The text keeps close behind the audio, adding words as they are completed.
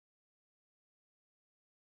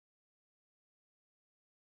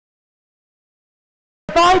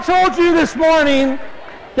I told you this morning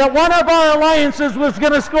that one of our alliances was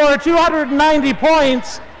going to score 290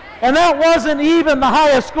 points, and that wasn't even the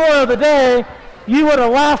highest score of the day, you would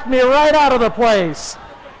have laughed me right out of the place.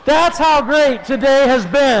 That's how great today has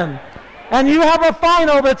been. And you have a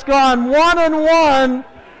final that's gone 1-1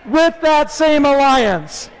 with that same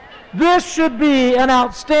alliance. This should be an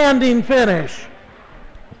outstanding finish.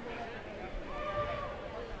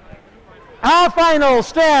 Our finals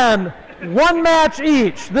stand one match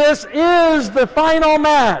each. This is the final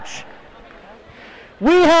match.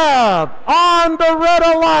 We have on the Red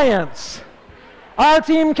Alliance our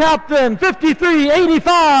team captain,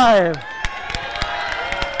 5385.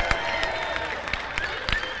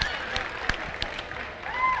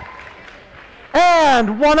 And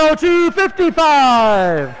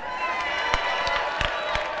 102.55.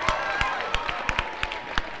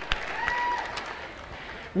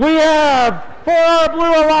 We have for our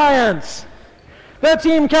Blue Alliance, the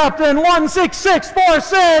team captain,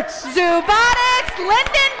 16646. ZooBotix,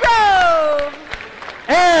 Linden Grove.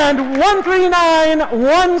 And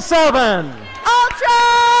 13917.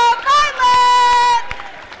 Ultraviolet.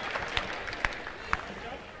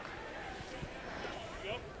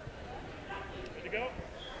 Good to go?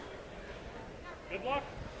 Good luck.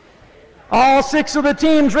 All 6 of the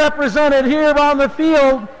teams represented here on the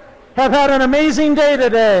field have had an amazing day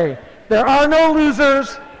today. There are no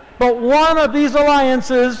losers, but one of these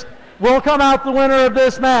alliances will come out the winner of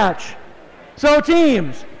this match. So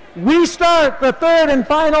teams, we start the third and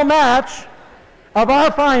final match of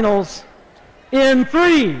our finals in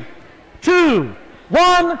 3, 2,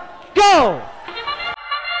 1, go!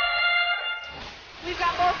 We've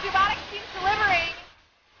got both ZooBotix teams delivering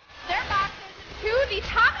their boxes to the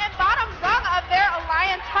top and bottom rung of their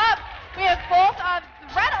alliance hub. We have both of the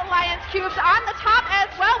Red Alliance cubes on the top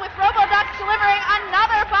as well, with RoboDucks delivering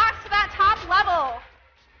another box to that top level.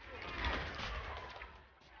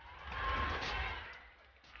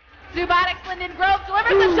 ZooBotix Linden Grove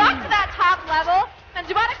delivers a duck to that top level, and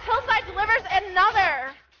ZooBotix Hillside delivers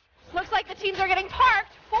another. Looks like the teams are getting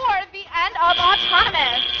parked for the end of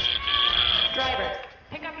autonomous. Drivers,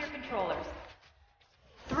 pick up your controllers.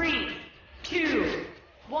 3, 2,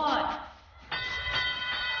 1.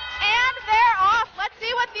 And they're off. Let's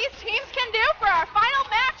see what these teams can do for our final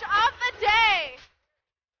match of the day.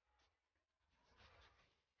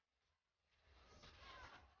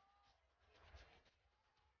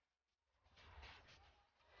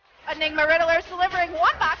 Enigma Riddlers delivering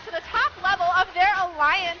one box to the top level of their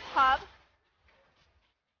alliance hub.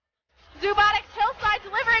 ZooBotix Hillside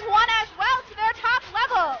delivering one as well to their top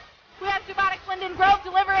level. We have ZooBotix Linden Grove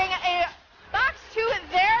delivering a box to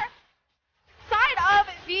their side of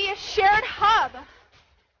the shared hub.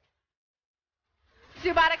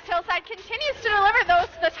 ZooBotix Hillside continues to deliver those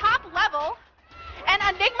to the top level, and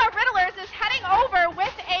Enigma Riddlers is heading over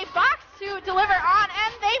with a box to deliver on,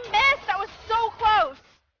 and they missed. That was so close.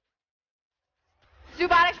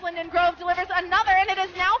 ZooBotix Linden Grove delivers another, and it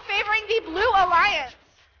is now favoring the Blue Alliance.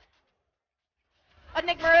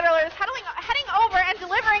 Enigma Riddlers heading over and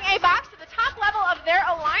delivering a box to the top level of their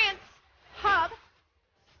alliance hub.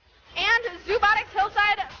 And ZooBotix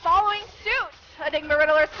Hillside following suit. Enigma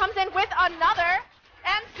Riddlers comes in with another,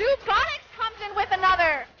 and ZooBotix comes in with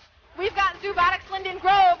another. We've got ZooBotix Linden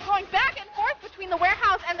Grove going back and forth between the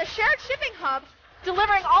warehouse and the shared shipping hub,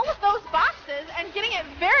 delivering all of those boxes and getting it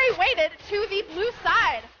very weighted to the blue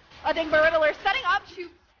side. Enigma Riddlers setting up to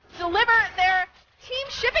deliver their team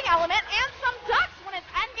shipping element and some ducks when it's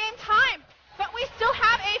endgame time. But we still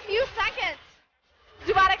have a few seconds.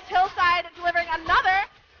 ZooBotix Hillside delivering another,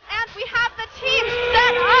 and we have the team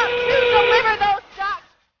set up to deliver those ducks.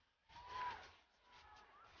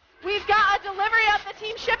 We've got a delivery of the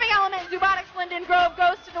team shipping element. ZooBotix Linden Grove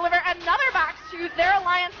goes to deliver another box to their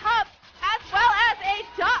alliance hub, as well as a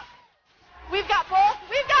duck. We've got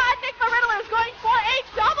Enigma Riddlers going for a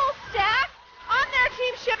double stack on their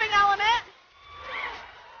team shipping element.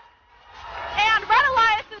 And Red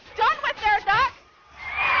Alliance is done with their ducks.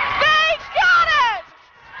 They got it!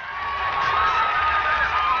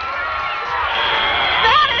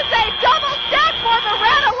 That is a double stack for the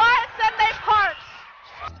Red Alliance, and they parked.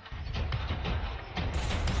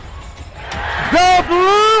 The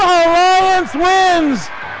Blue Alliance wins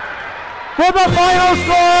with a final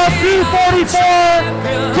score of 244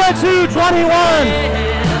 to 221.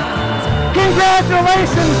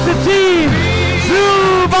 Congratulations to Team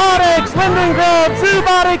ZooBotix Linden Grove,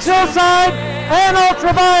 ZooBotix Hillside, and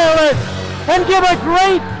Ultraviolet. And give a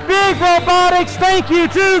great big robotics thank you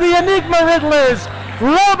to the Enigma Riddlers,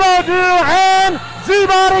 RoboDoo, and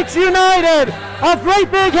ZooBotix United. A great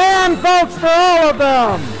big hand, folks, for all of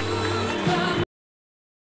them.